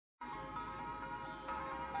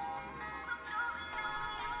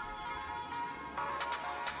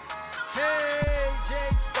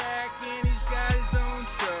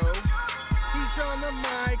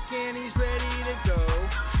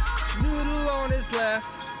his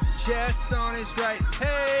left, Jess on his right.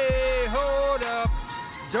 Hey, hold up,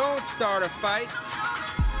 don't start a fight.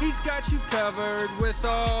 He's got you covered with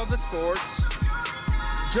all the sports.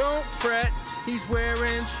 Don't fret, he's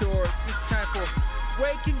wearing shorts. It's time for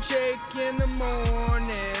Waking Jake in the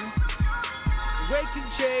morning, Waking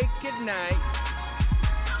Jake at night.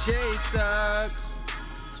 Jake sucks.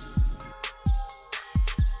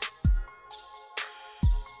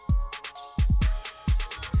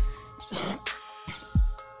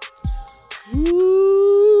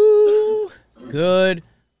 Woo! Good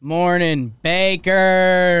morning,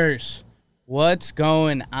 Bakers. What's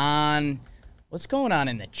going on? What's going on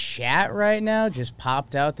in the chat right now? Just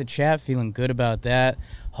popped out the chat, feeling good about that.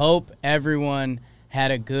 Hope everyone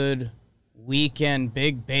had a good weekend,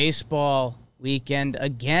 big baseball weekend.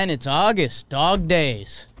 Again, it's August, dog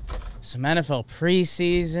days. Some NFL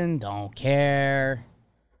preseason, don't care.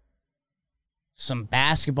 Some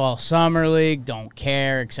basketball summer league, don't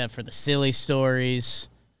care, except for the silly stories.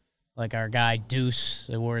 Like our guy Deuce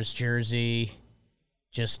that wore his jersey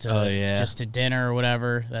just to dinner or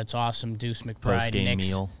whatever. That's awesome. Deuce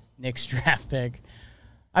McBride, Knicks draft pick.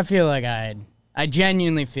 I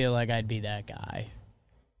genuinely feel like I'd be that guy.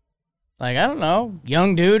 Like, I don't know,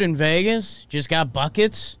 young dude in Vegas, just got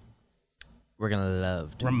buckets. We're gonna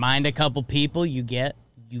love Deuce. Remind a couple people you get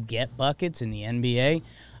buckets in the NBA.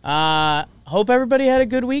 Hope everybody had a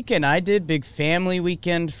good weekend. I did. Big family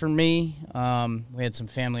weekend for me. We had some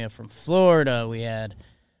family up from Florida. We had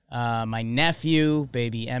my nephew,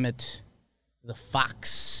 baby Emmett, the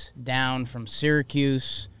Fox, down from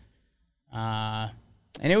Syracuse. And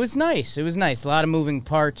it was nice. It was nice. A lot of moving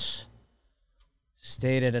parts.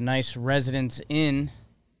 Stayed at a nice residence inn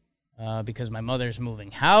because my mother's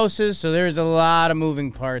moving houses. So there's a lot of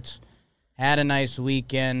moving parts. Had a nice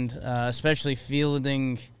weekend, especially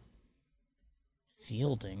feeding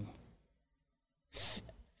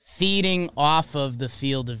off of the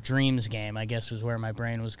Field of Dreams game, I guess was where my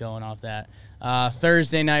brain was going off that.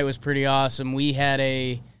 Thursday night was pretty awesome. We had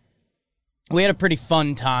a pretty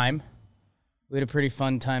fun time. We had a pretty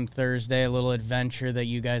fun time Thursday, a little adventure that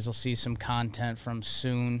you guys will see some content from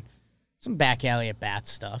soon. Some back alley at bat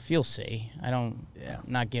stuff. You'll see. I'm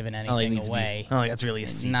not giving anything away. That's really a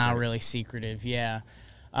secret. Not really secretive, yeah.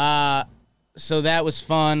 So that was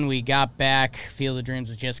fun. We got back. Field of Dreams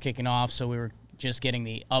was just kicking off, so we were just getting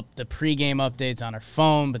the pregame updates on our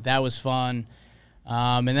phone, but that was fun.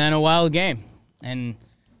 And then a wild game. And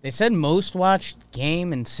they said most watched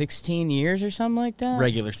game in 16 years or something like that?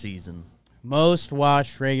 Regular season. Most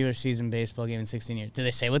watched regular season baseball game in 16 years. Did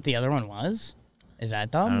they say what the other one was? Is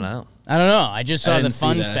that dumb? I don't know. I just saw the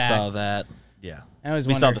fun fact. I saw that. Yeah.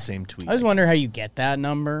 We saw the same tweet. I was wondering how you get that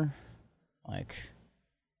number. Like,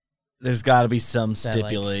 there's got to be some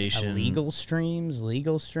stipulation. Like legal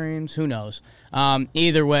streams? Who knows?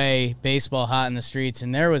 Either way, baseball hot in the streets,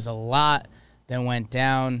 and there was a lot that went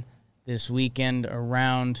down this weekend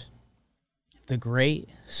around the great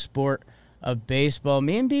sport of baseball.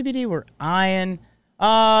 Me and BBD were eyeing.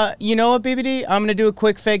 You know what, BBD? I'm going to do a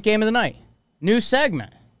quick fake game of the night. New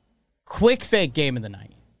segment. Quick fake game of the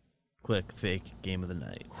night. Quick fake game of the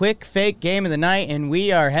night. Quick fake game of the night, and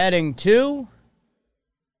we are heading to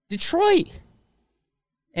Detroit.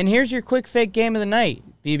 And here's your quick fake game of the night,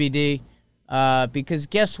 BBD. Because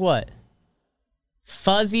guess what?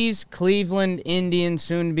 Fuzzies, Cleveland Indians,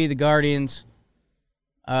 soon to be the Guardians.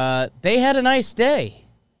 They had a nice day.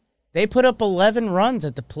 They put up 11 runs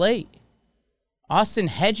at the plate. Austin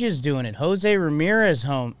Hedges doing it. Jose Ramirez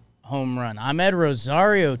home run. Ahmed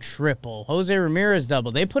Rosario triple. Jose Ramirez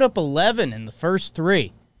double. They put up 11 in the first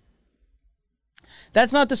 3.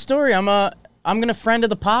 That's not the story. I'm gonna friend of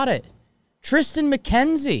the pot it. Tristan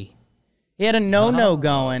McKenzie. He had a no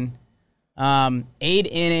going. 8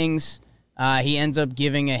 innings. He ends up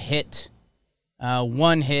giving a hit.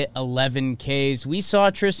 1 hit, 11 Ks. We saw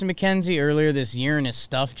Tristan McKenzie earlier this year, and his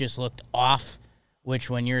stuff just looked off, which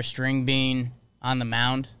when you're a string bean on the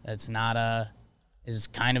mound, is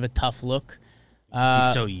kind of a tough look.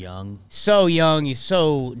 He's so young. So young. He's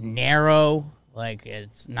so narrow. Like,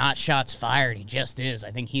 it's not shots fired. He just is.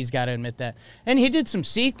 I think he's got to admit that. And he did some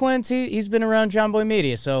sequence. He's been around John Boy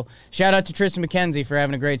Media. So shout out to Tristan McKenzie for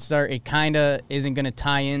having a great start. It kind of isn't going to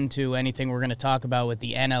tie into anything we're going to talk about with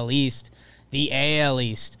the NL East, the AL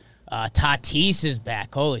East. Tatis is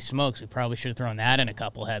back. Holy smokes. We probably should have thrown that in a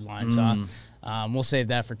couple headlines. We'll save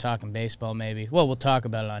that for talking baseball maybe. Well, we'll talk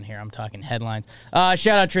about it on here. I'm talking headlines. Shout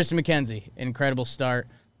out Tristan McKenzie. Incredible start.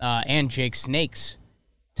 And Jake Snakes.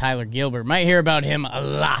 Tyler Gilbert. Might hear about him a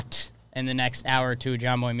lot in the next hour or two,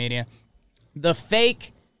 John Boy Media. The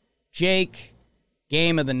fake Jake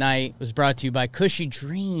game of the night was brought to you by Cushy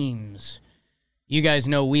Dreams. You guys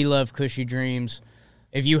know we love Cushy Dreams.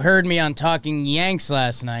 If you heard me on Talking Yanks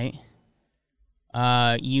last night,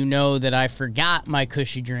 you know that I forgot my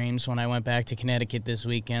Cushy Dreams when I went back to Connecticut this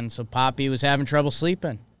weekend, so Poppy was having trouble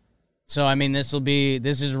sleeping. So, I mean, this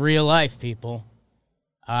is real life, people.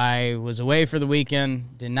 I was away for the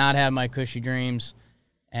weekend, did not have my Cushy Dreams,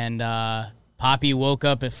 and Poppy woke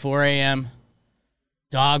up at 4 a.m.,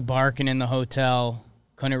 dog barking in the hotel,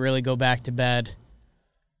 couldn't really go back to bed.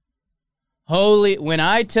 When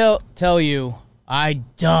I tell you, I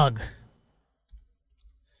dug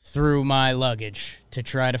through my luggage to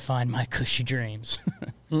try to find my Cushy Dreams.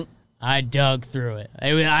 I dug through it.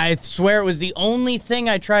 I swear it was the only thing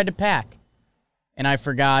I tried to pack, and I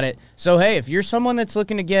forgot it. So, hey, if you're someone that's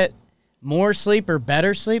looking to get more sleep or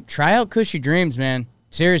better sleep, try out Cushy Dreams, man.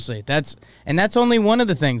 Seriously, that's only one of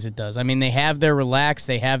the things it does. I mean, they have their Relax,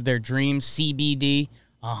 they have their Dreams CBD,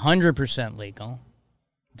 100% legal.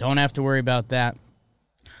 Don't have to worry about that.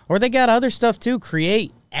 Or they got other stuff too,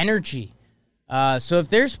 Create, Energy. So if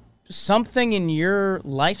there's something in your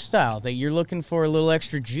lifestyle that you're looking for a little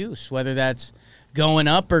extra juice, whether that's going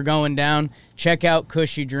up or going down, check out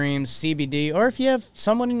Cushy Dreams, CBD. Or if you have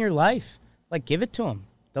someone in your life, like, give it to them.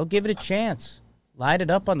 They'll give it a chance. Light it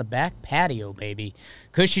up on the back patio, baby.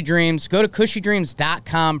 Cushy Dreams. Go to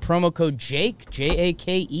cushydreams.com. Promo code Jake, Jake.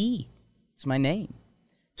 It's my name.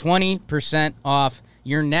 20% off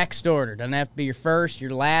your next order. Doesn't have to be your first, your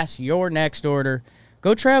last, your next order.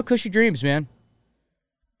 Go try out Cushy Dreams, man.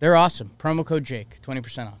 They're awesome. Promo code Jake,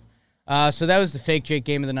 20% off. So that was the fake Jake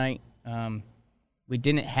game of the night. We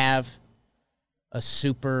didn't have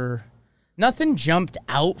nothing jumped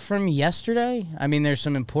out from yesterday. I mean, there's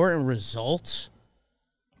some important results,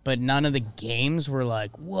 but none of the games were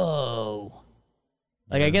like, whoa.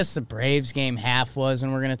 Like, I guess the Braves game half was,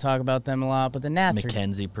 and we're going to talk about them a lot, but the Nats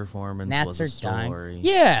McKenzie performance Nats was a story. Dying.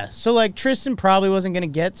 Yeah, so, like, Tristan probably wasn't going to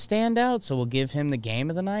get standout, so we'll give him the game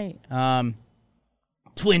of the night.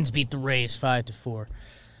 Twins beat the Rays 5-4.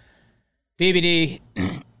 BBD,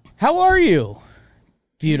 how are you,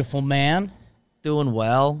 beautiful man? Doing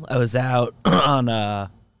well. I was out on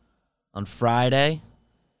Friday.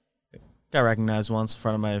 Got recognized once in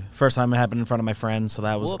front of my first time it happened in front of my friends, so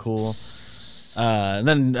that was cool. And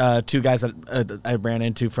then two guys that I ran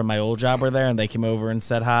into from my old job were there, and they came over and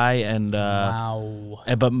said hi. And wow.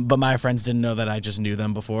 But my friends didn't know that I just knew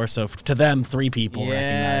them before. So to them, 3 people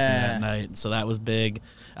recognized me that night. So that was big.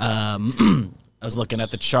 I was looking at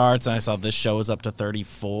the charts, and I saw this show was up to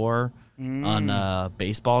 34 on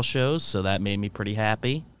baseball shows. So that made me pretty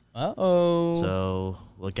happy. Uh-oh. So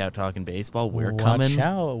look out, talking baseball. We're coming. Watch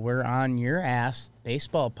out. We're on your ass.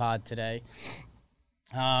 Baseball pod today.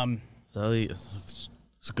 So it's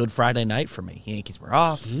a good Friday night for me. Yankees were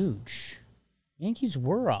off. Huge. Yankees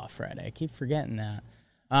were off Friday. I keep forgetting that.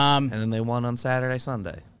 And then they won on Saturday,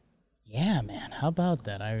 Sunday. Yeah, man. How about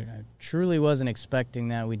that? I truly wasn't expecting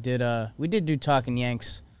that. We did do Talking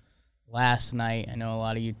Yanks last night. I know a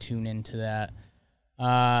lot of you tune into that.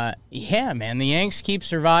 Yeah, man. The Yanks keep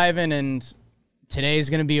surviving, and today's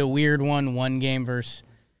going to be a weird one game versus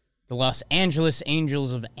the Los Angeles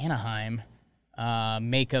Angels of Anaheim.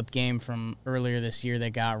 Makeup game from earlier this year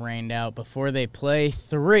that got rained out before they play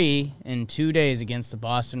 3 in 2 days against the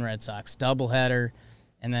Boston Red Sox. Doubleheader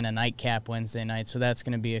and then a nightcap Wednesday night, so that's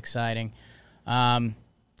going to be exciting.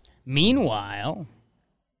 Meanwhile,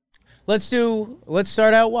 let's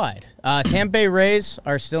start out wide. Tampa Bay Rays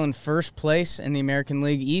are still in first place in the American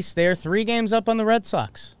League East. They're 3 games up on the Red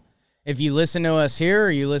Sox. If you listen to us here or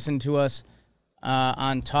you listen to us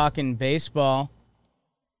on Talking Baseball,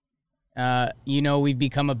 you know, we've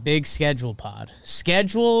become a big schedule pod.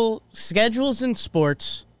 Schedules in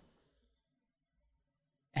sports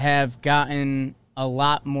have gotten a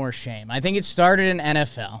lot more shame. I think it started in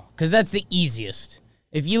NFL because that's the easiest.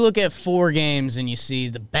 If you look at 4 games and you see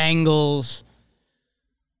the Bengals,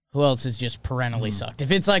 who else has just perennially sucked?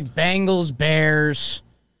 If it's like Bengals, Bears,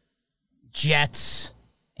 Jets,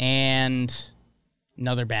 and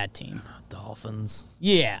another bad team. Dolphins.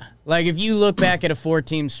 Yeah. Like, if you look back at a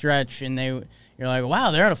 4-team stretch and you're like,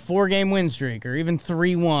 wow, they're on a 4-game win streak, or even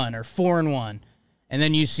 3-1 or 4-1. And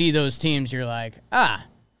then you see those teams, you're like, ah.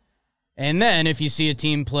 And then if you see a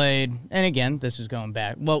team played, and again, this is going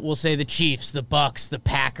back, well, we'll say the Chiefs, the Bucks, the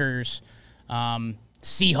Packers,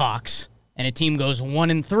 Seahawks, and a team goes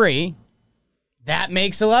 1-3, that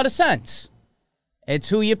makes a lot of sense. It's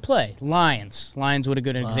who you play. Lions. Lions would a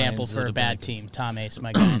good example for a bad team. Tom Ace,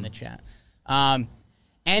 my guy in the chat.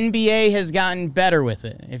 NBA has gotten better with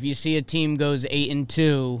it. If you see a team goes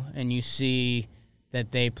 8-2 and you see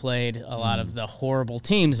that they played a lot of the horrible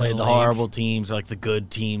teams. Played in the league. horrible teams, like the good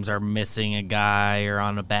teams are missing a guy or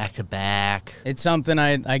on a back-to-back. It's something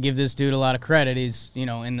I give this dude a lot of credit. He's,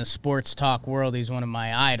 in the sports talk world, he's one of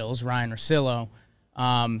my idols, Ryan Russillo.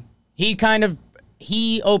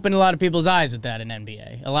 He opened a lot of people's eyes with that in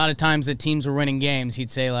NBA. A lot of times that teams were winning games, he'd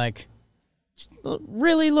say, like,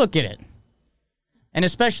 really look at it. And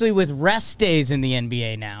especially with rest days in the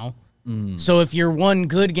NBA now. So if your one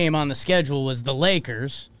good game on the schedule was the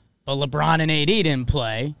Lakers, but LeBron and AD didn't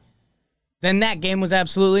play, then that game was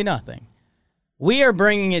absolutely nothing. We are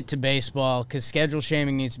bringing it to baseball because schedule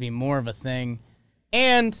shaming needs to be more of a thing.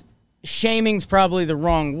 And shaming's probably the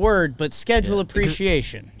wrong word, but schedule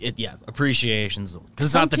appreciation. Appreciation's because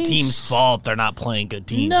it's not the team's fault they're not playing good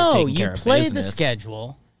teams. No, you play the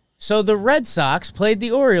schedule. So the Red Sox played the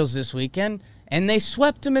Orioles this weekend, and they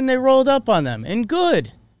swept them and they rolled up on them. And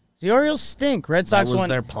good. The Orioles stink. Red Sox won. That was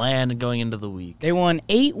their plan going into the week. They won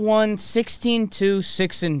 8-1, 16-2,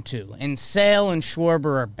 6-2. And Sale and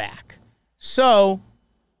Schwarber are back. So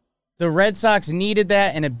the Red Sox needed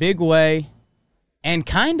that in a big way. And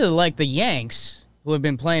kind of like the Yanks, who have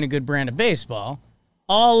been playing a good brand of baseball,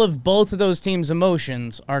 all of both of those teams'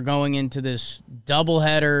 emotions are going into this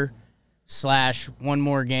doubleheader / one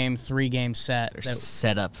more game, 3-game set. They're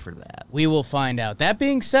set up for that. We will find out. That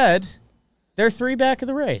being said, they're 3 back of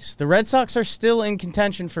the race. The Red Sox are still in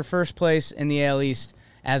contention for first place in the AL East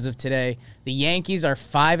as of today. The Yankees are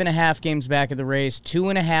 5.5 games back of the race,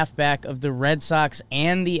 2.5 back of the Red Sox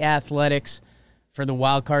and the Athletics for the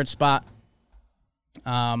wild card spot,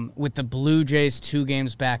 with the Blue Jays 2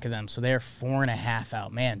 games back of them. So they're 4.5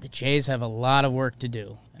 out. Man, the Jays have a lot of work to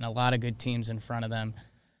do and a lot of good teams in front of them.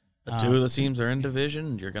 But 2 of the teams are in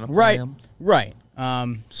division. You're going to play them. Right.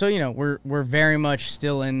 So, we're very much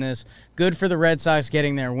still in this. Good for the Red Sox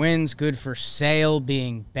getting their wins. Good for Sale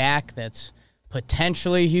being back. That's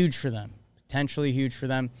potentially huge for them.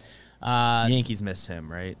 Yankees miss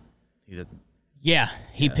him, right?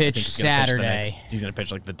 He pitched Saturday. He's going to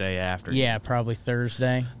pitch like the day after. Yeah, probably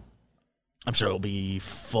Thursday. I'm sure he'll be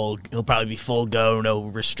full. He'll probably be full go, no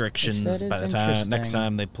restrictions by the next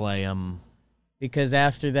time they play him. Because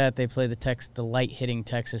after that, they play the light-hitting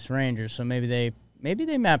Texas Rangers, so maybe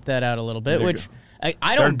they map that out a little bit.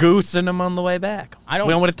 They're goosing him on the way back. We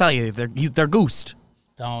don't want to tell you they're goosed.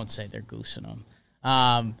 Don't say they're goosing him.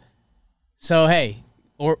 So hey,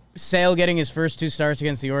 Sale getting his first 2 starts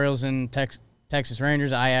against the Orioles and Texas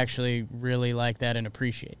Rangers. I actually really like that and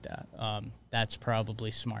appreciate that. That's probably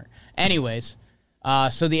smart. Anyways.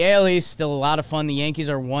 So the AL East still a lot of fun. The Yankees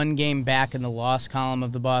are 1 game back in the loss column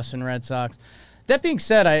of the Boston Red Sox. That being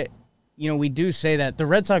said, we do say that the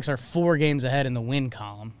Red Sox are 4 games ahead in the win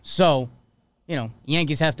column. So,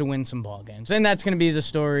 Yankees have to win some ball games. And that's going to be the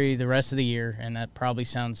story the rest of the year, and that probably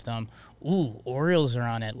sounds dumb. Ooh, Orioles are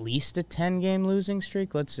on at least a 10-game losing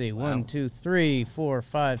streak. Let's see. Wow. 1, 2, 3, 4,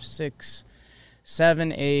 5, 6,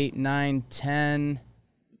 7, 8, 9, 10.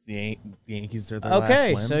 The Yankees are their last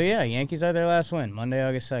win. Okay, so Yankees are their last win, Monday,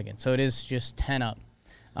 August 2nd. So it is just 10 up.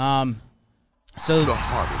 So the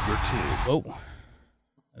heart of your team. Whoa.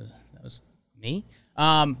 That was me.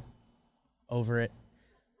 Over it.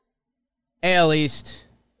 AL East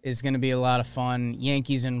is going to be a lot of fun.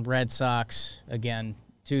 Yankees and Red Sox, again,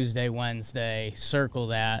 Tuesday, Wednesday. Circle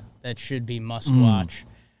that. That should be must-watch.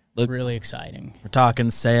 Really exciting. We're talking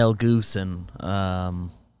Sale Goose and I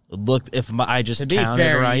just to be counted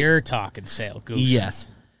fair, right. You're talking Sale Goose. Yes.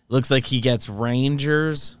 Looks like he gets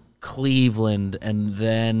Rangers, Cleveland, and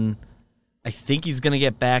then I think he's going to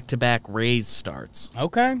get back-to-back Rays starts.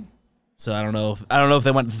 Okay. So I don't know if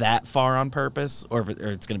they went that far on purpose or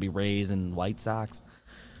it's going to be Rays and White Sox.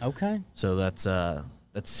 Okay. So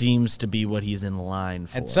that seems to be what he's in line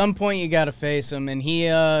for. At some point you got to face him, and he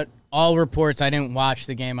all reports. I didn't watch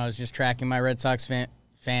the game. I was just tracking my Red Sox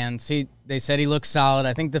fans. They said he looks solid.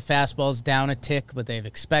 I think the fastball's down a tick, but they've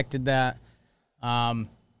expected that. And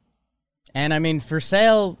I mean, for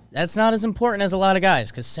Sale, that's not as important as a lot of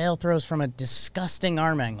guys because Sale throws from a disgusting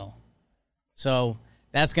arm angle. So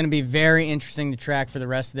that's going to be very interesting to track for the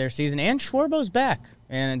rest of their season. And Schwarber's back.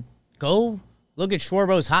 And go look at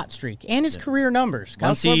Schwarber's hot streak and his career numbers.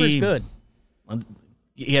 Kyle Schwarber's good.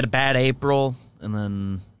 He had a bad April, and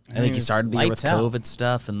then I think he started the year with COVID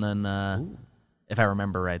stuff, and then if I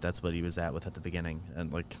remember right, that's what he was at the beginning.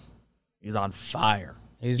 And, he's on fire.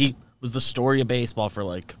 He was the story of baseball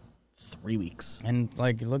for, 3 weeks. And,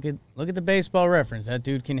 look at the baseball reference. That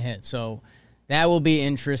dude can hit. So that will be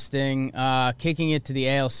interesting. Kicking it to the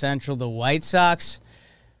AL Central, the White Sox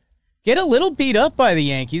get a little beat up by the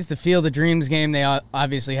Yankees. The Field of Dreams game, they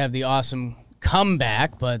obviously have the awesome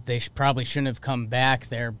comeback, but they probably shouldn't have come back.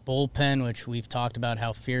 Their bullpen, which we've talked about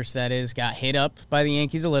how fierce that is, got hit up by the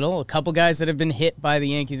Yankees a little. A couple guys that have been hit by the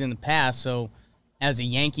Yankees in the past, so as a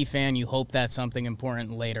Yankee fan, you hope that's something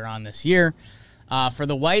important later on this year. For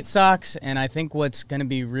the White Sox, and I think what's going to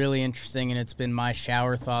be really interesting, and it's been my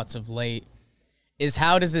shower thoughts of late, is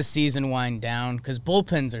how does this season wind down? Because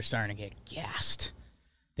bullpens are starting to get gassed.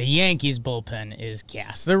 The Yankees bullpen is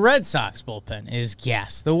gassed. The Red Sox bullpen is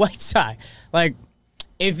gassed. The White Sox, like,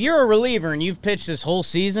 if you're a reliever and you've pitched this whole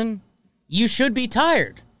season, you should be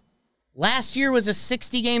tired. Last year was a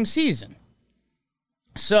 60-game season.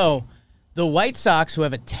 So the White Sox, who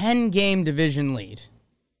have a 10-game division lead,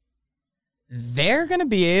 they're going to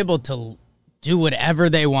be able to do whatever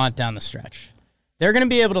they want down the stretch. They're going to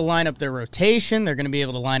be able to line up their rotation. They're going to be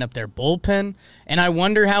able to line up their bullpen. And I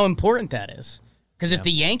wonder how important that is. Because if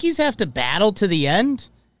the Yankees have to battle to the end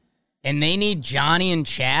and they need Johnny and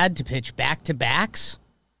Chad to pitch back-to-backs,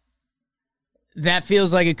 that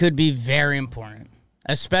feels like it could be very important,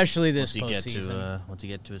 especially this postseason. Once you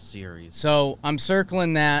get to a series. So I'm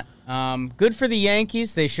circling that. Good for the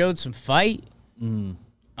Yankees. They showed some fight.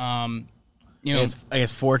 I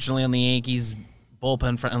guess fortunately on the Yankees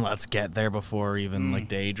bullpen front, and let's get there before even like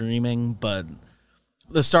daydreaming, but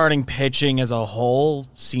the starting pitching as a whole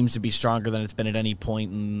seems to be stronger than it's been at any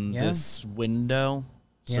point in this window.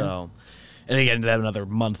 Yeah. So, and again, they have another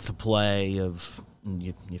month to play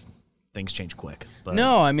things change quick. But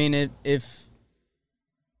No, I mean, if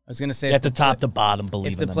I was going to say at the top to bottom,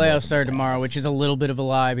 believe if the in them playoffs start tomorrow, which is a little bit of a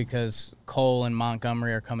lie because Cole and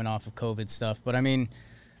Montgomery are coming off of COVID stuff. But, I mean,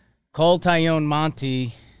 Cole, Tyone,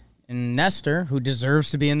 Monty, and Nestor, who deserves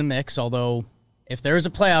to be in the mix, although if there is a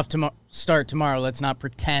playoff start tomorrow, let's not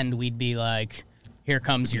pretend we'd be like, here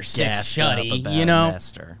comes your sixth shutty. You know,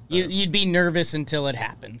 Nestor, you'd be nervous until it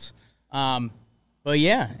happens. But,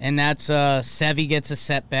 yeah, and that's Sevy gets a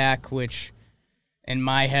setback, which in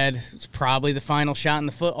my head is probably the final shot in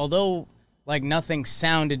the foot, although like nothing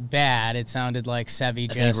sounded bad. It sounded like Sevy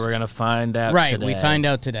I think we're going to find out right, today. we find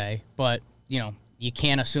out today. But, you know, you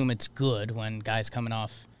can't assume it's good when guys coming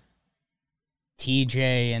off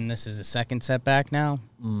TJ, and this is a second setback now.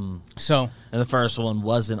 So, and the first one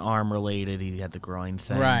wasn't arm-related. He had the groin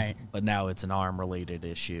thing. Right. But now it's an arm-related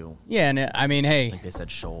issue. yeah, and I mean, hey, Like they said,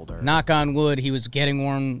 shoulder. knock on wood, he was getting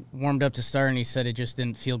warmed up to start, and he said it just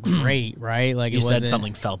didn't feel great, right? Like He it said wasn't,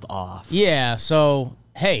 something felt off. Yeah, so,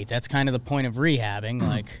 hey, that's kind of the point of rehabbing.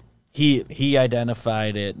 Like, He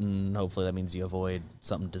identified it, and hopefully that means you avoid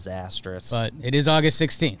something disastrous. but it is August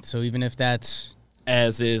 16th, so even if that's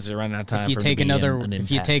as is around that time, if you for him take to be another an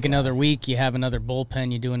if you impact take guy. another week, you have another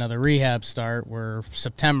bullpen, you do another rehab start. We're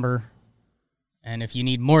September, and if you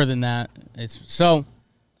need more than that, it's so.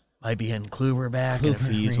 Might be getting Kluber back, and if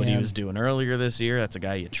Kluber he's what he rehab. was doing earlier this year, that's a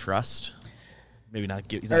guy you trust. Maybe not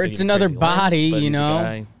give. Or it's another body, but you he's a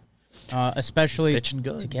know. guy Especially pitching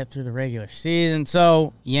good. to get through the regular season.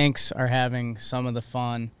 So Yanks are having some of the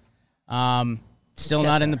fun. Still get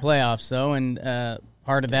not in the there. playoffs though, and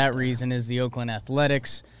part of that reason is the Oakland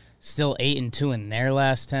Athletics still 8-2 in their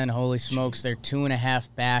last 10. Holy smokes, they're 2.5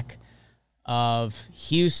 back of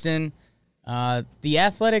Houston. The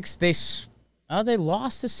Athletics they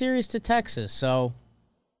lost the series to Texas, so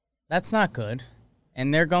that's not good.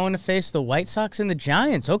 And they're going to face the White Sox and the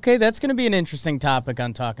Giants. Okay, that's going to be an interesting topic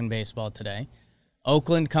on Talking Baseball today.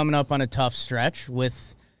 Oakland coming up on a tough stretch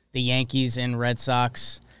with the Yankees and Red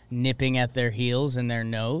Sox nipping at their heels and their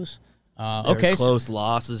nose. Okay, close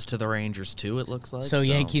losses to the Rangers too. It looks like so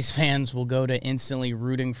Yankees fans will go to instantly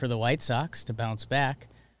rooting for the White Sox to bounce back.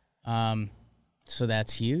 So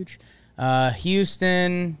that's huge.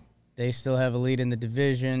 Houston, they still have a lead in the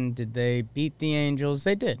division. Did they beat the Angels?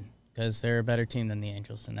 They did, because they're a better team than the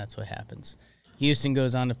Angels, and that's what happens. Houston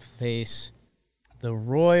goes on to face the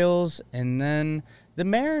Royals and then the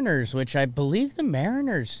Mariners, which I believe the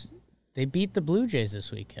Mariners, they beat the Blue Jays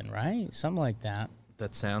this weekend, right? Something like that.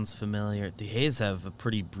 That sounds familiar. The A's have a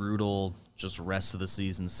pretty brutal just rest of the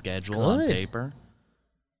season schedule Good. on paper.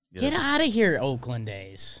 Get out of here, Oakland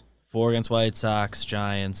A's. 4 against White Sox,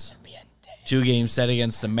 Giants. 2 games set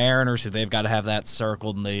against the Mariners, who they've got to have that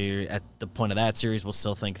circled, and they at the point of that series will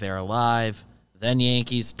still think they're alive. Then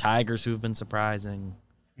Yankees, Tigers, who've been surprising.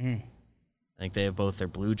 I think they have both their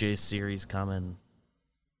Blue Jays series coming.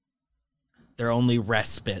 Their only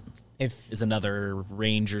respite is another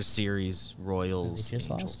Rangers series, Royals, They just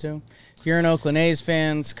Angels. lost too. If you're an Oakland A's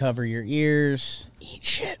fans, cover your ears. Eat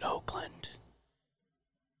shit, Oakland.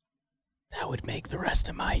 That would make the rest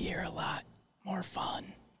of my year a lot more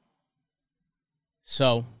fun.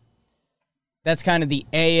 So, That's kind of the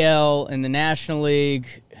AL and the National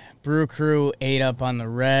League. Brew Crew ate up on the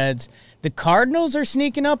Reds. The Cardinals are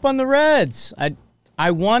sneaking up on the Reds.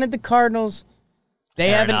 I wanted the Cardinals. They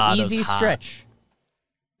have an easy stretch.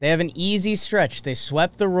 They have an easy stretch. They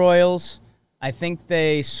swept the Royals. I think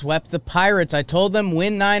they swept the Pirates. I told them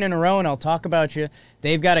win 9 in a row, and I'll talk about you.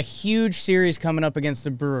 They've got a huge series coming up against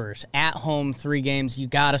the Brewers. At home, 3 games. You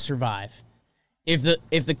got to survive. If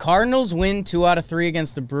the Cardinals win 2 out of 3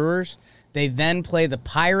 against the Brewers, they then play the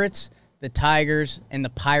Pirates, the Tigers, and the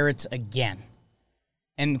Pirates again.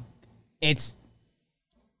 And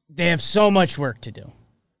they have so much work to do.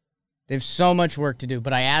 They have so much work to do,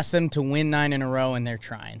 but I asked them to win 9 in a row, and they're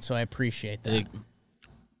trying, so I appreciate that.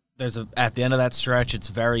 At the end of that stretch, it's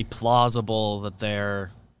very plausible that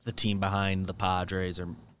they're the team behind the Padres.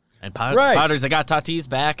 Padres, they got Tatis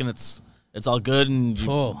back, and it's all good, and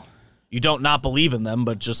you don't not believe in them,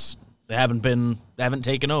 but just they haven't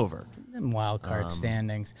taken over. Them wild card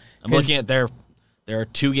standings. I'm looking at there are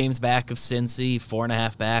 2 games back of Cincy,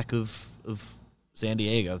 4.5 back of San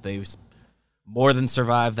Diego. They've more than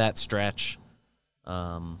survived that stretch. They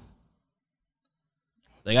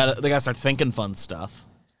gotta start thinking fun stuff.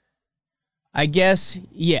 I guess,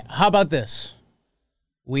 yeah. How about this?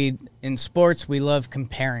 In sports, we love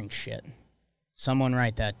comparing shit. Someone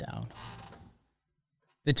write that down.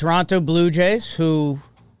 The Toronto Blue Jays, who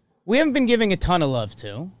we haven't been giving a ton of love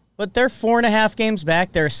to, but they're 4.5 games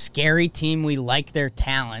back. They're a scary team. We like their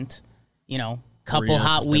talent. Couple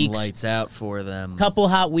hot weeks. Lights out for them. Couple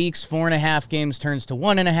hot weeks, 4.5 games turns to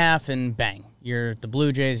 1.5, and bang. You're the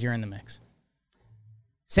Blue Jays, you're in the mix.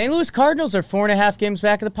 St. Louis Cardinals are 4.5 games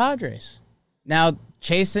back of the Padres. Now,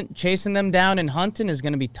 chasing them down and hunting is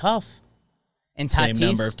going to be tough. And Tatis, same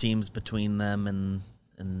number of teams between them and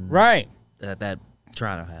right. that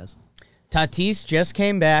Toronto has. Tatis just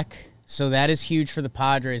came back, so that is huge for the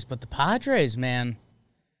Padres. But the Padres, man,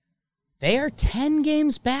 they are 10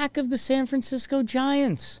 games back of the San Francisco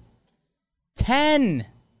Giants. 10.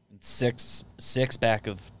 6 back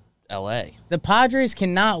of L.A. The Padres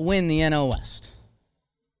cannot win the NL West.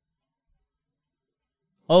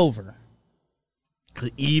 Over.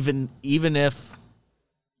 Even if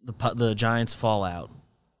the Giants fall out,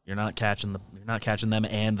 you're not catching them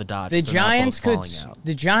and the Dodgers.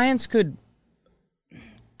 The Giants could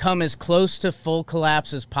come as close to full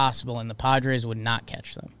collapse as possible, and the Padres would not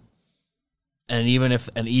catch them. And even if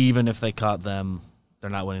they caught them, they're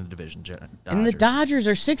not winning the division. Dodgers. And the Dodgers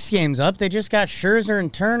are 6 games up. They just got Scherzer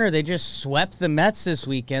and Turner. They just swept the Mets this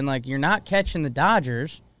weekend. Like, you're not catching the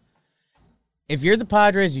Dodgers. If you're the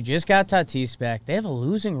Padres, you just got Tatis back. They have a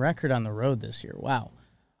losing record on the road this year. Wow.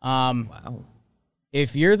 Wow.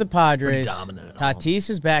 If you're the Padres, Tatis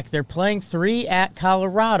is back. They're playing 3 at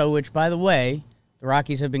Colorado, which, by the way, the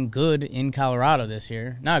Rockies have been good in Colorado this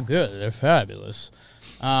year. Not good. They're fabulous.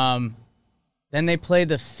 Then they play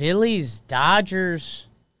the Phillies, Dodgers.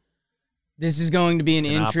 This is going to be an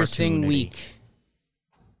interesting week.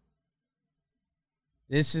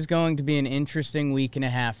 This is going to be an interesting week and a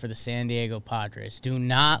half for the San Diego Padres. Do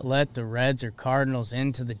not let the Reds or Cardinals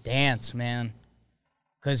into the dance, man,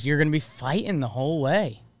 because you're going to be fighting the whole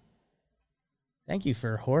way. Thank you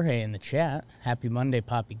for Jorge in the chat. Happy Monday,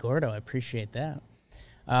 Papi Gordo. I appreciate that.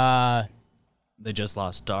 They just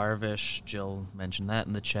lost Darvish. Jill mentioned that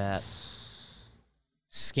in the chat.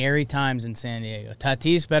 Scary times in San Diego.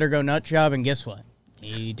 Tatis better go nut job, and guess what?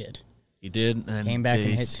 He did. He did. And came back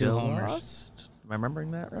and hit 2 homers. Lost? Am I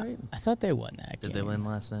remembering that right? I thought they won that game. Did they win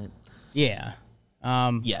last night? Yeah.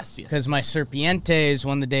 Yes. Because my Serpientes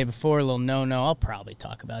won the day before. A little no-no. I'll probably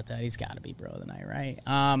talk about that. He's got to be bro of the night, right?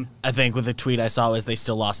 I think with the tweet I saw was they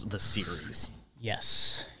still lost the series.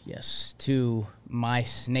 Yes. To my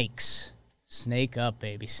Snakes. Snake up,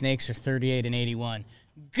 baby. Snakes are 38 and 81.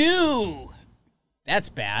 Goo! That's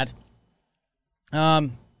bad.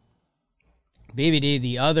 BBD,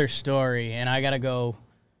 the other story, and I got to go.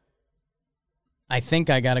 I think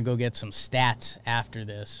I got to go get some stats after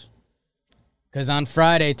this. Because on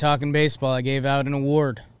Friday, talking baseball, I gave out an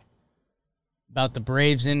award about the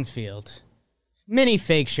Braves infield. Many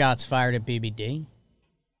fake shots fired at BBD.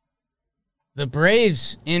 The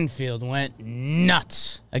Braves infield went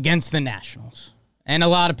nuts against the Nationals. And a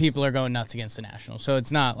lot of people are going nuts against the Nationals, so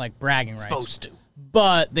it's not like bragging rights. Supposed to.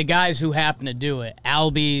 But the guys who happen to do it,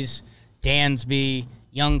 Albies, Dansby,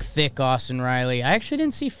 young, thick Austin Riley. I actually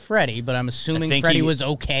didn't see Freddie, but I'm assuming Freddie was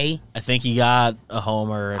okay. I think he got a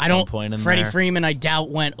homer at some point in Freddie there. Freeman, I doubt,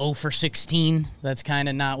 went 0 for 16. That's kind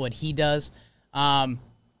of not what he does.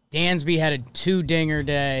 Dansby had a 2-dinger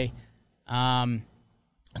day.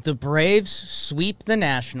 The Braves sweep the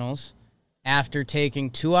Nationals after taking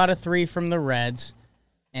 2 out of 3 from the Reds.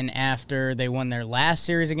 And after they won their last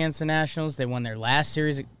series against the Nationals, they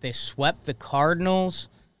swept the Cardinals.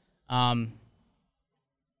 The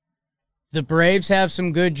Braves have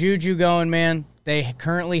some good juju going, man. They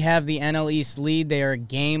currently have the NL East lead. They are a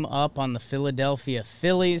game up on the Philadelphia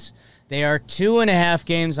Phillies. They are 2.5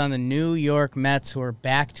 games on the New York Mets, who are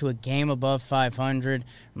back to a game above 500.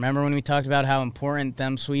 Remember when we talked about how important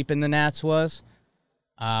them sweeping the Nats was?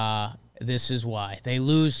 This is why. They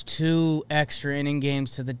lose 2 extra inning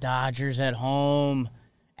games to the Dodgers at home.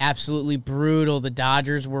 Absolutely brutal. The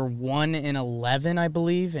Dodgers were 1-11, I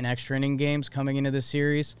believe, in extra inning games coming into the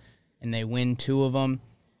series, and they win 2 of them.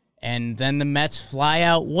 And then the Mets fly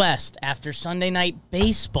out west after Sunday Night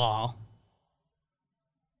Baseball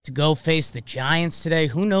to go face the Giants today.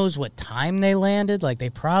 Who knows what time they landed? Like,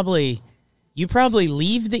 you probably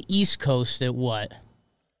leave the East Coast at what?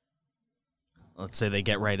 Let's say they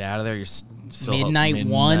get right out of there. You're still midnight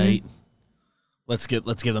 1. Let's give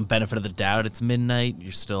them benefit of the doubt. It's midnight.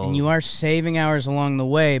 You're still, and you are saving hours along the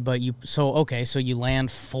way, but so you land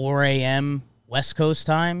 4 a.m. West Coast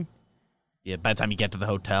time. Yeah, by the time you get to the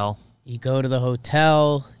hotel, you go to the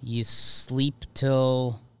hotel. You sleep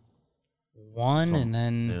till 1, and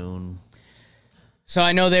then noon. So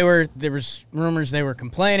I know there was rumors they were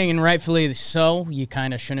complaining, and rightfully so. You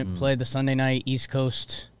kind of shouldn't play the Sunday night East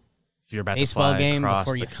Coast you're about baseball to fly game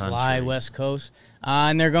before you country. fly West Coast.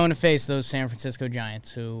 And they're going to face those San Francisco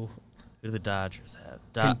Giants, who do the Dodgers have?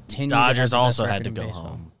 Dodgers also had to go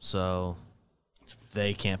home, so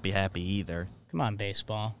they can't be happy either. Come on,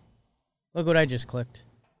 baseball. Look what I just clicked.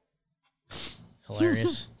 It's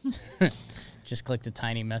hilarious. Just clicked a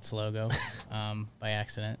tiny Mets logo by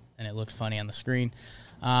accident, and it looked funny on the screen.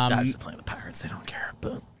 Dodgers are playing the Pirates. They don't care.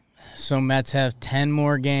 Boom. So Mets have 10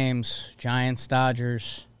 more games. Giants,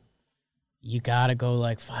 Dodgers. You got to go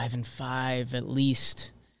like 5-5 at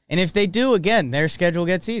least. And if they do, again, their schedule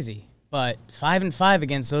gets easy. But 5-5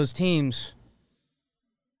 against those teams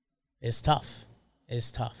is tough. You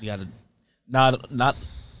got to not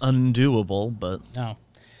undoable, but no.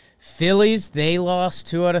 Phillies, they lost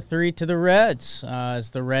 2 out of 3 to the Reds as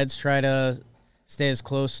the Reds try to stay as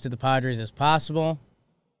close to the Padres as possible.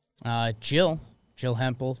 Jill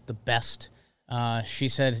Hempel, the best. She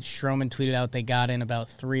said Stroman tweeted out they got in about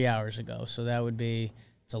 3 hours ago. So that would be,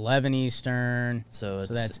 it's 11 Eastern. So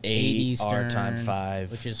that's 8 Eastern. Our time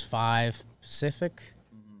 5. Which is 5 Pacific.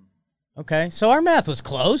 Mm-hmm. Okay, so our math was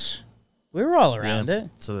close. We were all around it.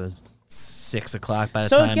 So it's 6 o'clock by the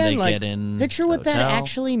time they get in. Picture what that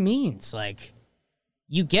actually means. Like,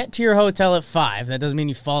 you get to your hotel at 5. That doesn't mean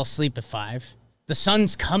you fall asleep at 5. The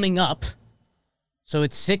sun's coming up. So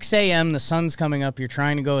it's 6 a.m., the sun's coming up, you're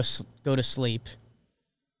trying to go to sleep.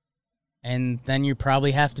 And then you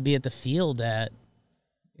probably have to be at the field at,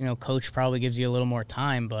 coach probably gives you a little more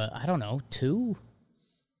time, but I don't know, 2?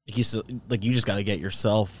 You just got to get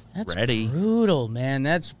yourself ready. That's brutal, man.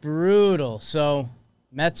 That's brutal. So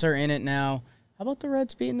Mets are in it now. How about the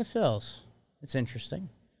Reds beating the Phils? It's interesting.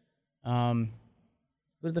 Who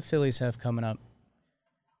do the Phillies have coming up?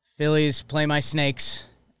 Phillies play my Snakes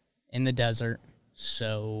in the desert.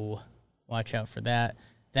 So watch out for that.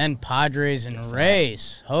 Then Padres and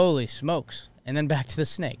Rays. Holy smokes. And then back to the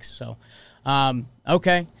Snakes. So,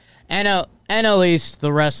 okay. NL East,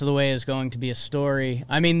 the rest of the way is going to be a story.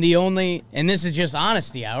 I mean, and this is just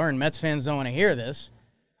honesty hour, and Mets fans don't want to hear this.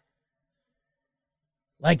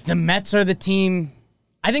 Like, the Mets are the team.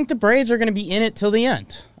 I think the Braves are going to be in it till the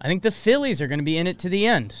end. I think the Phillies are going to be in it to the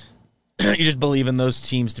end. You just believe in those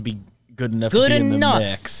teams to be good enough to be in the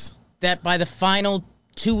mix. That by the final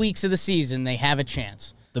 2 weeks of the season, they have a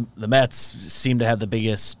chance. The Mets seem to have the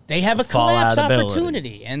biggest They have a collapse ability.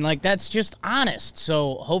 opportunity, and, that's just honest.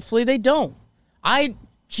 So hopefully they don't. I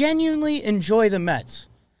genuinely enjoy the Mets.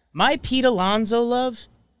 My Pete Alonso love,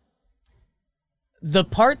 the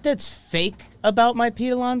part that's fake about my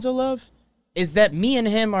Pete Alonso love is that me and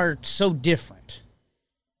him are so different.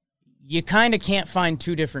 You kind of can't find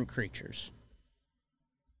 2 different creatures.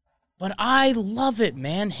 But I love it,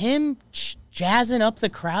 man. Him jazzing up the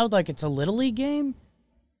crowd like it's a Little League game.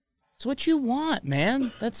 It's what you want,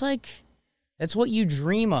 man. That's what you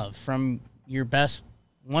dream of from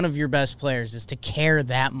one of your best players is to care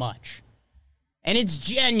that much. And it's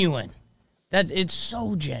genuine. It's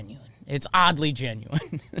so genuine. It's oddly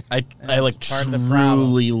genuine. I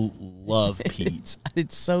truly love Pete.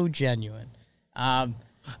 It's so genuine. I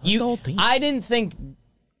didn't think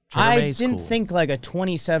like a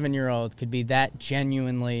 27-year-old could be that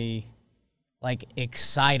genuinely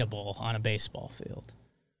excitable on a baseball field.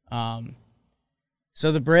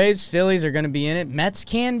 So the Braves, Phillies are going to be in it. Mets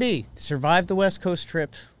can be. Survive the West Coast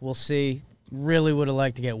trip. We'll see. really would have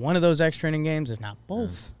liked to get one of those extra inning games, if not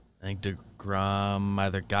both. I think DeGrom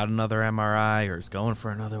either got another MRI or is going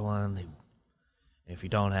for another one. If you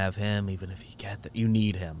don't have him, even if you get that, you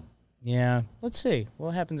need him. Yeah, let's see.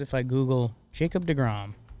 What happens if I Google Jacob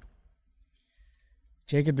DeGrom?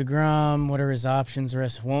 Jacob DeGrom, what are his options?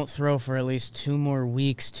 Rest won't throw for at least 2 more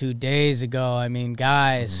weeks 2 days ago. I mean,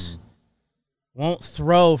 guys, won't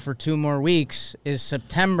throw for 2 more weeks is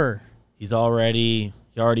September. He's already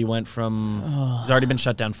been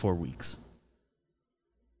shut down 4 weeks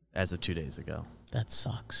as of 2 days ago. That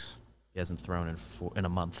sucks. He hasn't thrown in a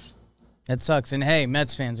month. That sucks. And hey,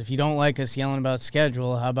 Mets fans, if you don't like us yelling about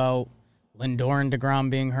schedule, how about Lindor and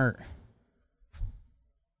DeGrom being hurt?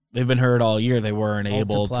 They've been hurt all year. They weren't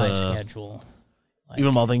able to schedule.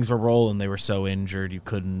 Even while things were rolling, they were so injured you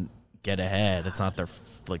couldn't get ahead. It's not their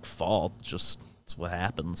fault. It's what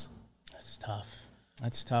happens. That's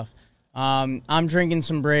tough. I'm drinking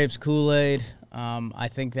some Braves Kool-Aid. I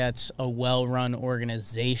think that's a well-run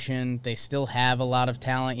organization. They still have a lot of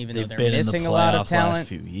talent, even though they're missing a lot of talent. Last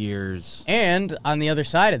few years. And on the other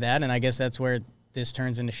side of that, and I guess that's where this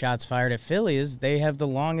turns into shots fired at Philly, is they have the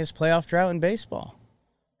longest playoff drought in baseball.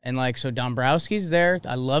 And, so Dombrowski's there.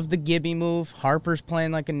 I love the Gibby move. Harper's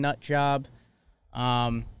playing like a nut job.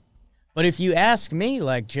 But if you ask me,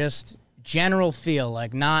 just general feel,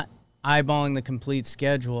 not eyeballing the complete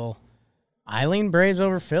schedule, I lean Braves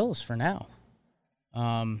over Phils for now.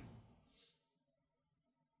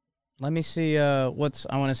 Let me see I want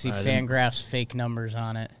to see Fangraph's fake numbers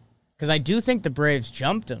on it, because I do think the Braves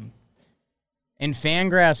jumped them. In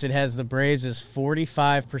Fangraphs, it has the Braves as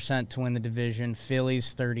 45% to win the division,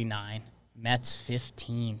 Phillies 39, Mets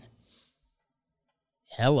 15.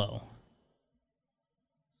 Hello.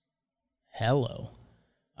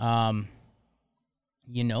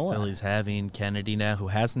 Phillies having Kennedy now, who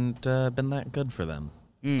hasn't been that good for them.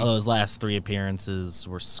 Although his last 3 appearances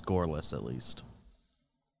were scoreless, at least.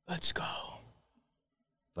 Let's go.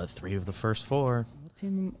 But 3 of the first 4. What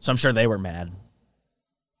team? So I'm sure they were mad.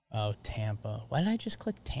 Oh, Tampa. Why did I just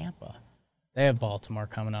click Tampa? They have Baltimore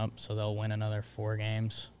coming up, so they'll win another 4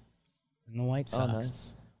 games. And the White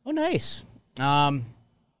Sox. Oh, nice. Now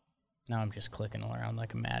I'm just clicking around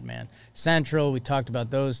like a madman. Central, we talked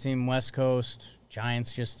about those team. West Coast,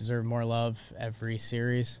 Giants just deserve more love every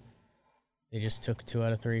series. They just took 2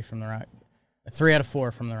 out of 3 from the 3 out of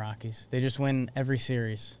 4 from the Rockies. They just win every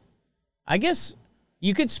series. I guess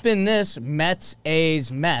you could spin this: Mets,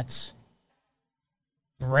 A's, Mets,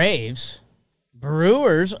 Braves,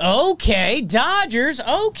 Brewers, okay, Dodgers,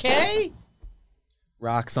 okay.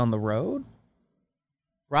 Rocks on the road,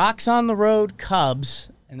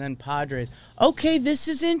 Cubs, and then Padres. Okay, this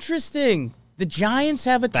is interesting. The Giants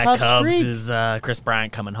have a that tough Cubs streak. Is Chris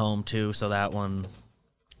Bryant coming home too, so that one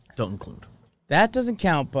don't include. That doesn't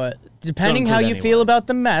count, but depending how you feel about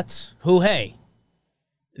the Mets, who, hey,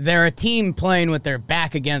 they're a team playing with their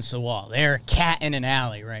back against the wall. They're a cat in an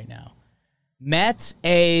alley right now. Mets,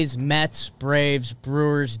 A's, Mets, Braves,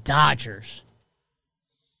 Brewers, Dodgers.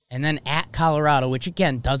 And then at Colorado, which,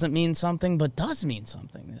 again, doesn't mean something, but does mean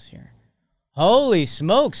something this year. Holy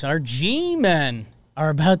smokes, our G-men are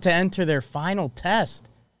about to enter their final test.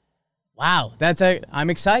 Wow, I'm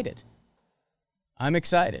excited.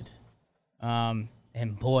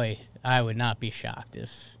 And boy, I would not be shocked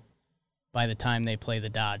if by the time they play the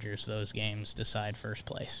Dodgers, those games decide first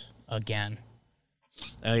place again.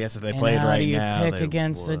 I guess if they played right now, how do you pick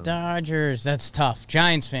against the Dodgers? That's tough.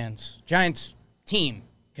 Giants fans, Giants team,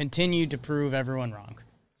 continue to prove everyone wrong.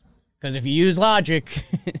 Because if you use logic,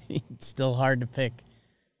 it's still hard to pick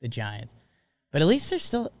the Giants. But at least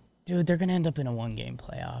they're going to end up in a 1-game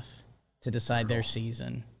playoff to decide their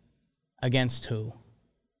season. Against who?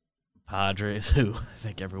 Padres, who I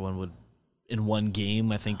think everyone would, in 1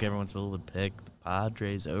 game, I think everyone still would pick the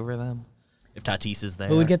Padres over them if Tatis is there.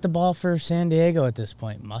 Who would get the ball for San Diego at this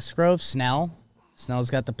point? Musgrove? Snell? Snell's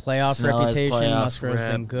got the playoff reputation. Musgrove's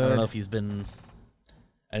been good. I don't know if he's been...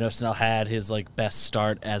 I know Snell had his best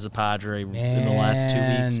start as a Padre in the last 2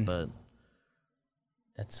 weeks, but...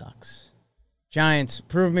 That sucks. Giants,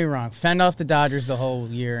 prove me wrong. Fend off the Dodgers the whole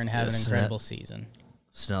year and have an incredible season.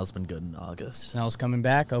 Snell's been good in August. Snell's coming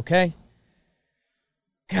back, okay.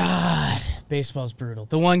 God, baseball's brutal.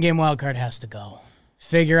 The 1-game wild card has to go.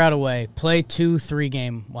 Figure out a way. Play 2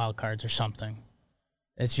 3-game wild cards or something.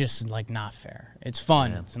 It's just, not fair. It's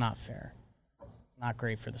fun. Yeah. It's not fair. It's not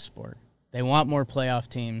great for the sport. They want more playoff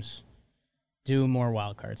teams. Do more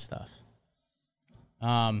wild card stuff.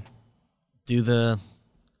 Do the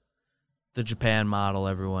Japan model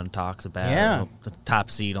everyone talks about. Yeah. The top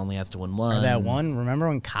seed only has to win 1. Or that one. Remember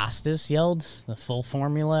when Costas yelled the full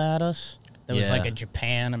formula at us? that was like Yeah. a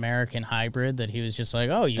Japan-American hybrid that he was just like,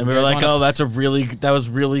 oh, you And we were guys like, wanna, oh, that was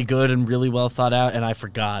really good and really well thought out, and I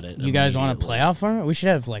forgot it. you guys want a immediately. playoff format? We should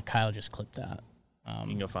have like Kyle just clip that You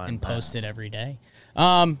can go find and that. post it every day.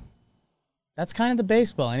 That's kind of the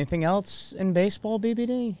baseball. Anything else in baseball,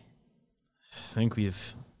 BBD? I think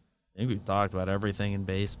we've talked about everything in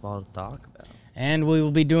baseball to talk about. And we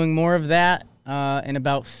will be doing more of that in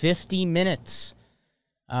about 50 minutes.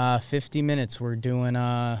 50 minutes. We're doing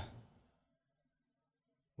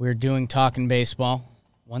Talking Baseball.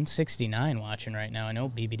 169 watching right now. I know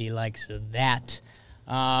BBD likes that.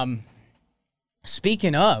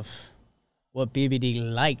 Speaking of what BBD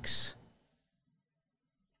likes,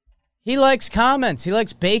 he likes comments. He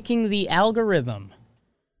likes baking the algorithm.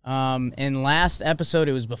 In last episode,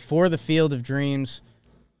 it was before the Field of Dreams.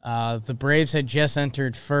 The Braves had just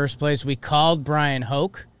entered first place. We called Brian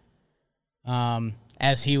Hoke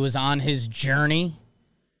as he was on his journey.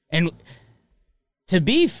 And to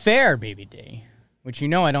be fair, BBD, which you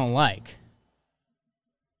know I don't like,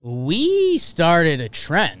 we started a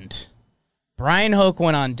trend. Brian Hoke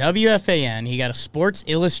went on WFAN. He got a Sports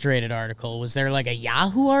Illustrated article. Was there like a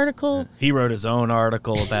Yahoo article? He wrote his own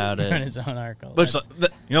article about He wrote it. his own article. Which, you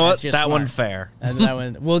know what? that's just That one smart. fair. That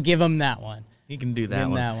one, we'll give him that one. He can do Give that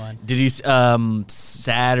him one. that one. Did you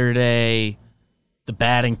Saturday, the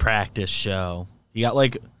batting practice show? He got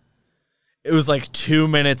like, it was like 2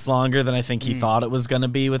 minutes longer than I think he thought it was going to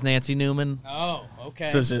be with Nancy Newman. Oh, okay.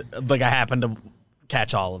 So it's just, like I happened to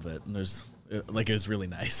catch all of it, and it was really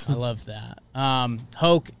nice. I love that.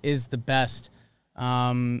 Hoke is the best.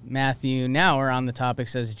 Matthew Nauer on the topic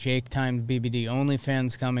says Jake timed BBD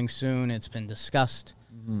OnlyFans coming soon. It's been discussed.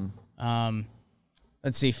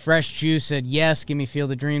 Let's see. Fresh Juice said yes. Give me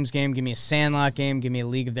Field of Dreams game. Give me a Sandlot game. Give me a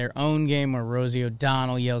League of Their Own game where Rosie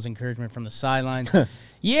O'Donnell yells encouragement from the sidelines.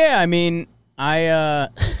 Yeah, I mean, the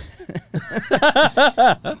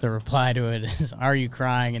reply to it is, "Are you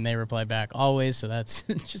crying?" And they reply back, "Always." So that's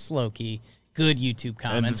just low key. Good YouTube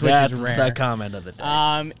comments, which That's is rare. the comment of the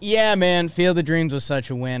day. Yeah, man, Field of Dreams was such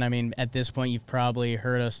a win. I mean, at this point, you've probably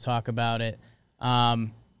heard us talk about it.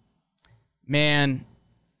 Man,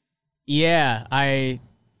 yeah, I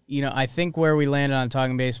think where we landed on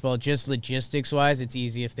Talking Baseball, just logistics-wise, it's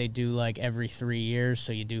easy if they do, like, every 3 years.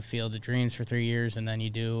 So you do Field of Dreams for 3 years, and then you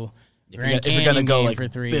do Grand if you're Canyon gonna go, game like, for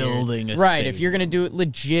 3 building years. a Right, stadium. if you're going to do it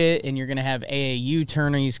legit and you're going to have AAU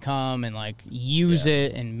tourneys come and, like, use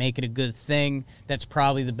it and make it a good thing, that's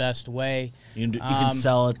probably the best way. You can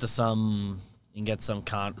sell it to some. You can get some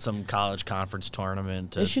college conference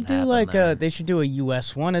tournament. They should do like they should do a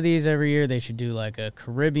U.S. one of these every year. They should do like a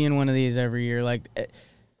Caribbean one of these every year. Like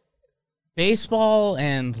baseball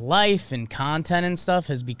and life and content and stuff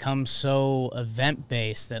has become so event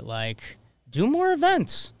based that like do more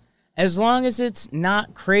events. As long as it's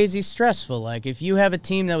not crazy stressful. Like, if you have a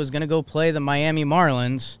team that was going to go play the Miami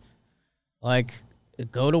Marlins, like,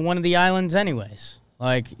 go to one of the islands anyways.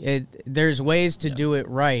 Like, there's ways to do it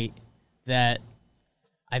right that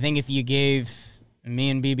I think if you gave me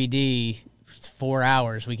and BBD 4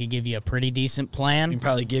 hours, we could give you a pretty decent plan. We can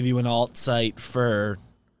probably give you an alt site for,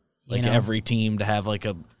 like, every team to have, like,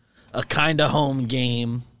 a kind of home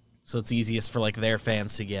game. So it's easiest for, like, their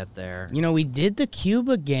fans to get there. You know, we did the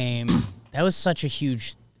Cuba game. That was such a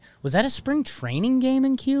huge... Was that a spring training game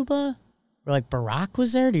in Cuba? Where, like, Barack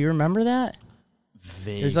was there? Do you remember that?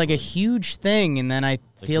 It was, like, a huge thing, and then I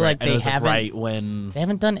feel like they haven't... right when... They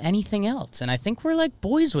haven't done anything else, and I think we're, like,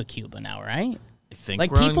 boys with Cuba now, right? I think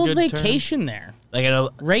Like, we're on people good vacation there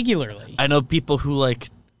Like, regularly. I know people who, like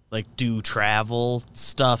do travel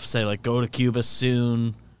stuff, say, like, go to Cuba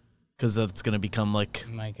soon, because it's going to become, like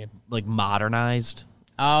modernized.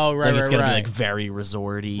 Oh, right, Like, it's going to right. be, like, very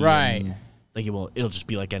resorty. Right. And, like, it'll just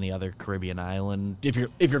be like any other Caribbean island if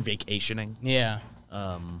you're vacationing. Yeah.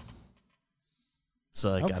 So,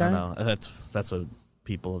 like, Okay. I don't know. That's what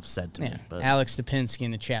people have said to me. Yeah. But Alex Stepinski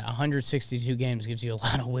in the chat. 162 games gives you a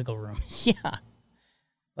lot of wiggle room. Yeah.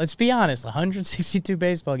 Let's be honest. 162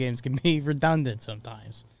 baseball games can be redundant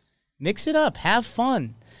sometimes. Mix it up. Have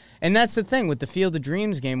fun. And that's the thing with the Field of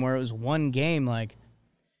Dreams game where it was one game. Like,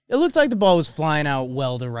 it looked like the ball was flying out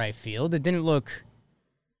well to right field. It didn't look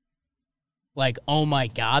like, oh my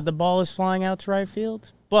God, the ball is flying out to right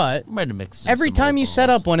field. But might have mixed every some time old you set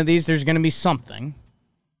balls. up one of these, there's going to be something.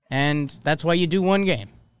 And that's why you do one game.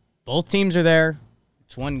 Both teams are there.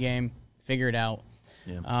 It's one game. Figure it out.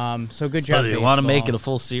 Yeah. So good job, If you want to make it baseball. a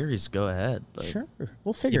full series, go ahead. But Sure.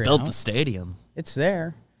 We'll figure you it built out. the stadium. It's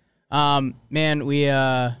there. Man,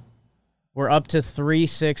 we're up to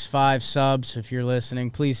 365 subs. If you're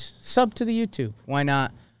listening, please sub to the YouTube. Why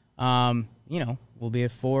not? We'll be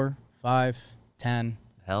at 4, 5, 10.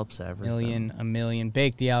 Helps everything. A million.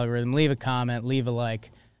 Bake the algorithm. Leave a comment. Leave a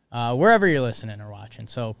like. Wherever you're listening or watching.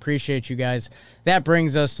 So appreciate you guys. That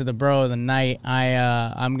brings us to the bro of the night.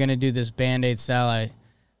 I'm going to do this Band-Aid style. I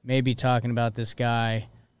may be talking about this guy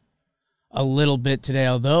a little bit today,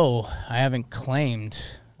 although I haven't claimed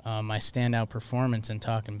my standout performance in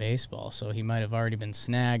talking baseball, so he might have already been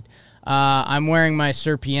snagged. I'm wearing my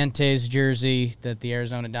Serpientes jersey that the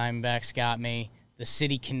Arizona Diamondbacks got me, the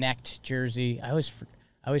City Connect jersey. I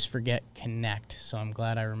always forget Connect, so I'm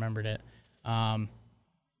glad I remembered it.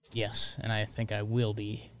 Yes, and I think I will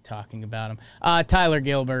be talking about him. Tyler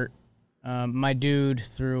Gilbert, my dude,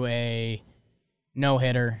 threw a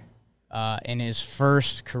no-hitter in his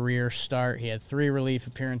first career start. He had 3 relief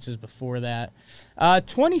appearances before that.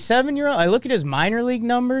 27-year-old, I look at his minor league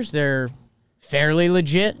numbers. They're fairly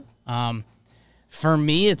legit. For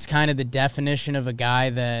me, it's kind of the definition of a guy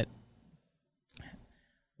that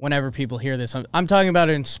whenever people hear this, I'm talking about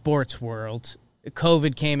it in sports world.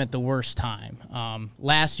 COVID came at the worst time.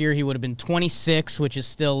 Last year, he would have been 26, which is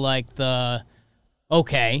still like like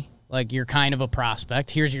you're kind of a prospect.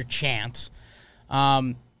 Here's your chance.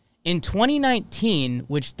 In 2019,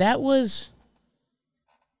 when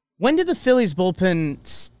did the Phillies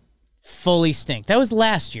bullpen fully stink? That was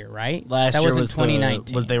last year, right? Last that year was in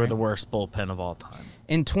 2019. They were the worst bullpen of all time.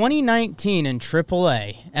 In 2019 in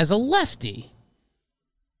AAA, as a lefty,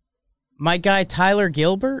 my guy Tyler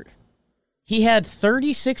Gilbert, he had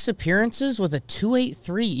 36 appearances with a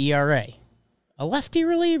 2.83 ERA. A lefty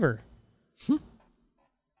reliever.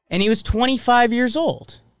 And he was 25 years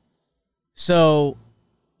old. So,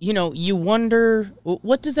 you wonder,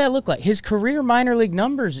 what does that look like? His career minor league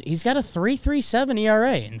numbers, he's got a 3.37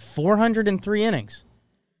 ERA in 403 innings.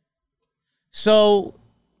 So,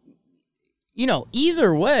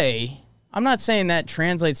 either way, I'm not saying that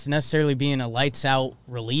translates to necessarily being a lights-out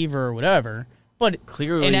reliever or whatever, but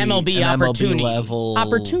clearly an MLB opportunity, level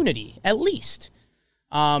at least.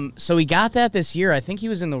 So he got that this year. I think he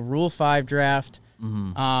was in the Rule 5 draft.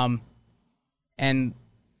 Mm-hmm. And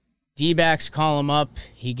D-backs call him up.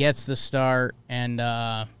 He gets the start. And,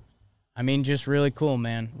 just really cool,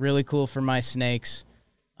 man. Really cool for my Snakes.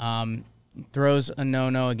 Throws a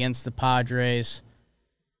no-no against the Padres.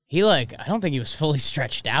 I don't think he was fully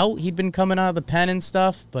stretched out. He'd been coming out of the pen and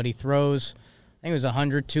stuff, but he throws, I think it was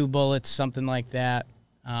 102 bullets, something like that.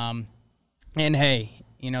 And hey,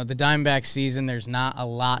 the Diamondback season, there's not a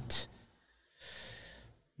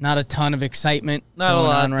ton of excitement not going a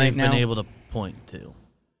lot on right they've now. Been able to point to.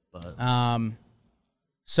 But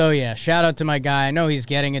So yeah, shout out to my guy. I know he's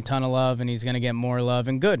getting a ton of love and he's going to get more love,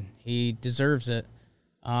 and good. He deserves it.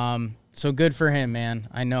 So good for him, man.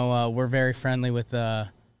 I know we're very friendly with the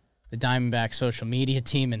Diamondback social media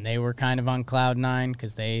team, and they were kind of on cloud 9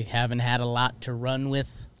 because they haven't had a lot to run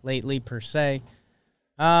with lately per se.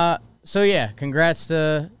 So yeah, congrats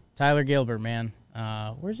to Tyler Gilbert, man.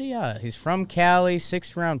 Where's he at? He's from Cali,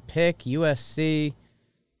 6th round pick, USC.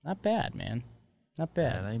 Not bad, man. Not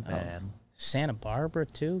bad. That ain't bad. Santa Barbara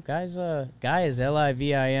too. Guy is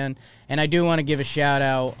Livin, and I do want to give a shout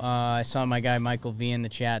out. I saw my guy Michael V in the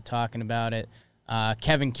chat talking about it.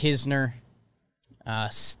 Kevin Kisner.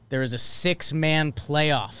 There was a 6-man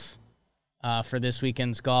playoff for this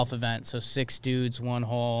weekend's golf event. So 6 dudes, 1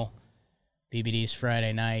 hole. BBD's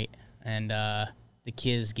Friday night, and the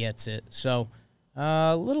Kiz gets it. So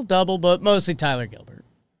a little double, but mostly Tyler Gilbert.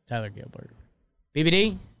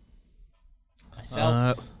 BBD?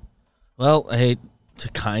 Myself? Well, I hate to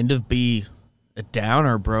kind of be a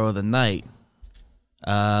downer bro of the night,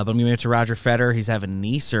 but I'm going to give it to Roger Federer. He's having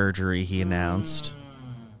knee surgery, he announced.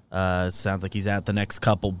 It sounds like he's out the next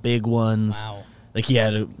couple big ones. Wow. Like he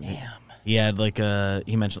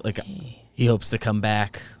mentioned he hopes to come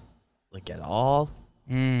back at all.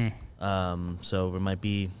 So we might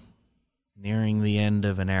be nearing the end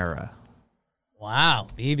of an era. Wow,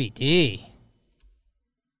 BBD.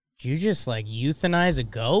 Did you just euthanize a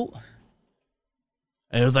goat?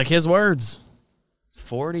 And it was his words. He's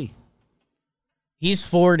 40. He's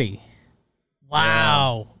 40.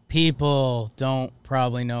 Wow. Yeah. People don't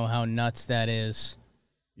probably know how nuts that is.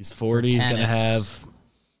 He's 40. He's going to have,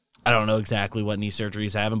 I don't know exactly what knee surgery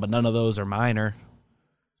he's having, but none of those are minor.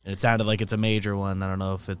 And it sounded like it's a major one. I don't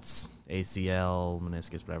know if it's ACL,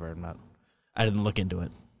 meniscus, whatever. I didn't look into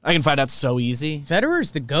it. I can find out so easy.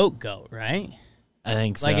 Federer's the GOAT, right? I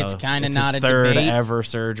think so. It's kind of not his a third debate. ever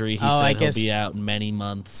surgery. He said he'll be out in many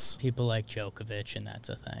months. People like Djokovic, and that's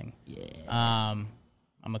a thing. Yeah. I'm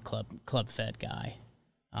a club fed guy.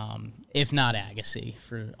 If not Agassi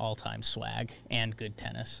for all-time swag and good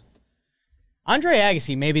tennis. Andre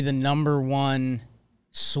Agassi may be the number one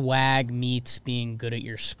swag meets being good at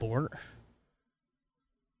your sport.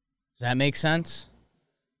 Does that make sense?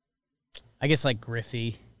 I guess like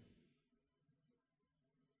Griffey.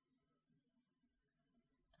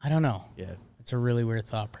 I don't know. Yeah. It's a really weird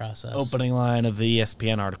thought process. Opening line of the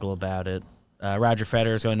ESPN article about it. Roger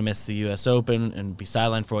Federer is going to miss the U.S. Open and be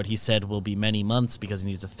sidelined for what he said will be many months because he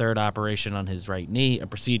needs a third operation on his right knee, a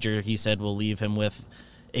procedure he said will leave him with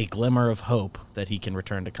a glimmer of hope that he can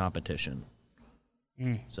return to competition.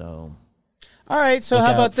 So, all right, so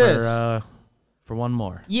how about this? For one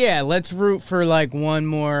more. Yeah, let's root for like one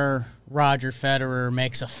more Roger Federer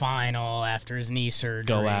makes a final after his knee surgery.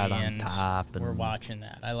 Go out on top. We're watching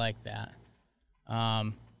that. I like that.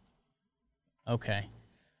 Okay.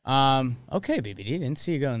 Okay, BBD. Didn't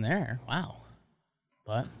see you going there. Wow.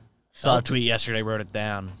 But saw a tweet yesterday, wrote it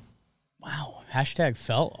down. Wow. Hashtag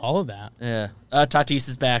felt all of that. Yeah. Tatis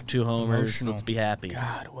is back, 2 homers. Emotional. Let's be happy.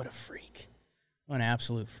 God, what a freak. What an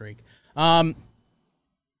absolute freak.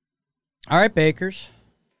 All right, Bakers.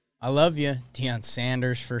 I love you. Deion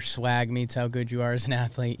Sanders for swag meets how good you are as an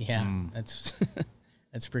athlete. Yeah, that's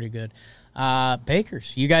that's pretty good.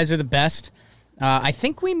 Bakers, you guys are the best. I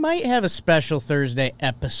think we might have a special Thursday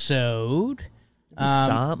episode.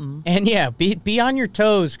 Something. And yeah, be on your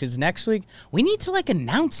toes because next week we need to like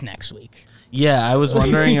announce next week. Yeah, I was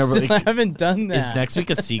wondering. I haven't done that. Is next week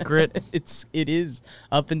a secret? It is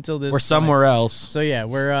up until this. Or somewhere else. So yeah,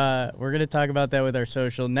 we're gonna talk about that with our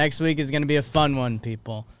social. Next week is gonna be a fun one,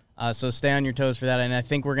 people. So stay on your toes for that. And I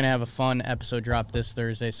think we're gonna have a fun episode drop this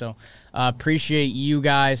Thursday. So appreciate you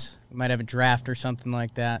guys. We might have a draft or something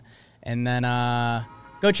like that. And then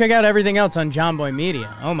go check out everything else on John Boy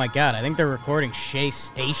Media. Oh, my God. I think they're recording Shea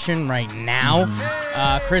Station right now.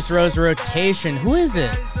 Chris Rose Rotation. Who is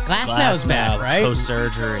it? Glasnow's back, right?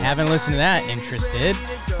 Post-surgery. Haven't listened to that. Interested.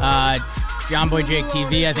 John Boy Jake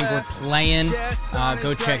TV, I think we're playing.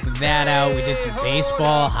 Go check that out. We did some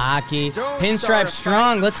baseball, hockey. Pinstripe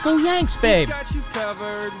Strong. Let's go Yanks, babe.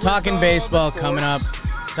 Talking baseball coming up.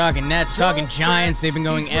 Talking Nets, talking Giants. They've been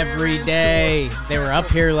going every day. They were up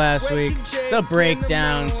here last week. The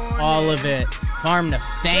breakdowns, all of it. Farm to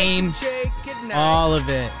Fame, all of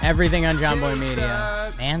it. Everything on John Boy Media.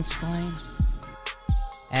 Mansplain.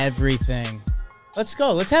 Everything. Let's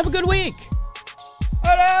go. Let's have a good week.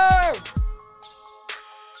 Hello!